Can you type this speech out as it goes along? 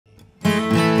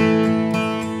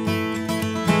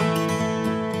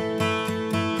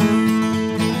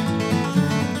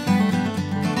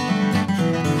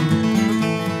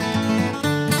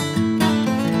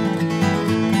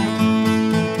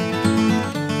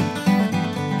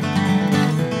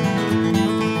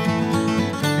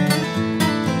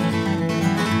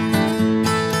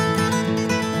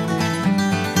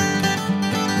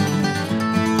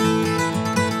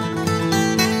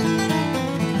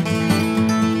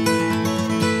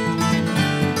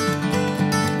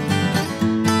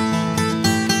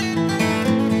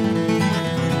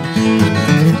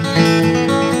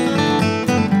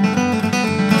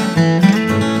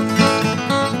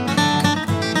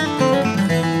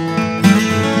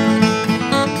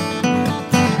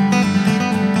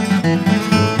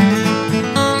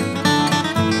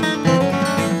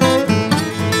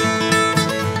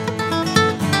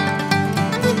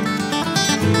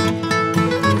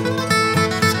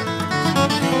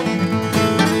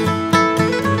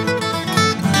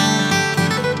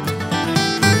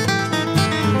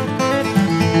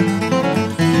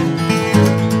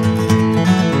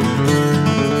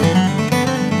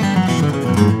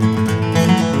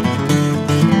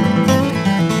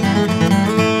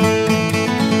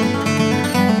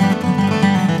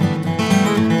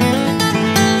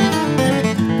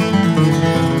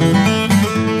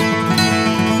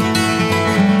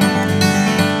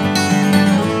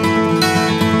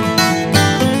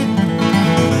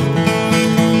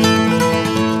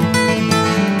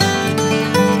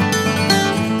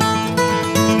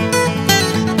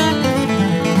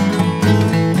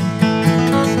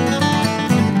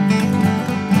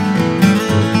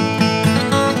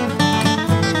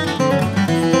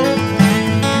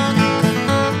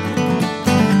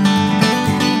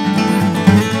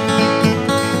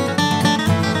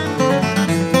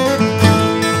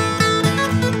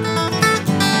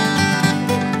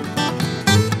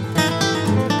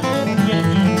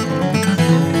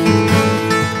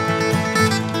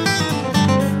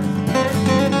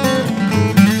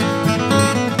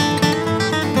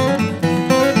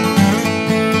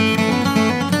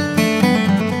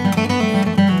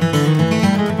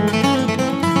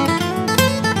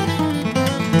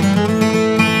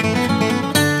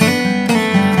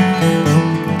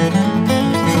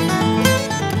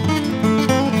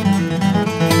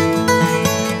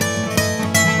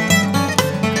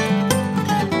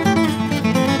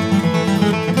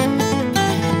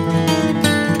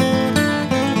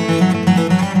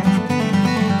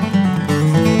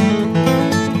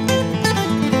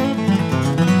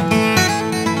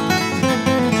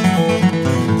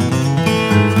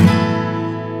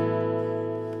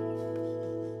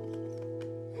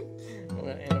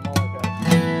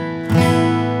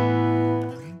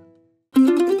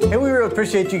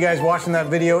appreciate you guys watching that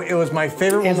video. It was my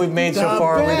favorite one we've made so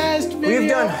far. We've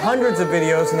done hundreds of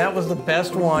videos, and that was the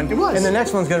best one. It was. And the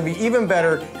next one's going to be even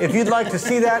better. If you'd like to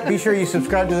see that, be sure you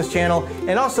subscribe to this channel.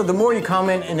 And also, the more you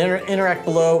comment and interact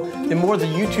below, the more the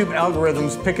YouTube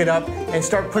algorithms pick it up and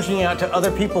start pushing it out to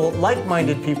other people,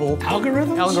 like-minded people.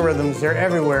 Algorithms? Algorithms, they're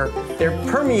everywhere. They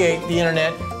permeate the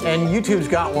internet, and YouTube's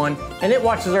got one, and it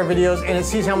watches our videos, and it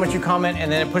sees how much you comment,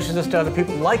 and then it pushes us to other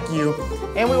people like you.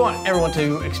 And we want everyone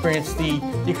to experience the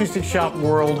acoustic shop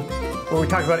world, where we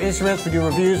talk about instruments, we do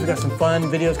reviews, we got some fun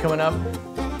videos coming up.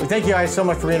 We thank you guys so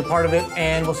much for being a part of it,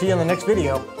 and we'll see you in the next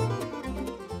video.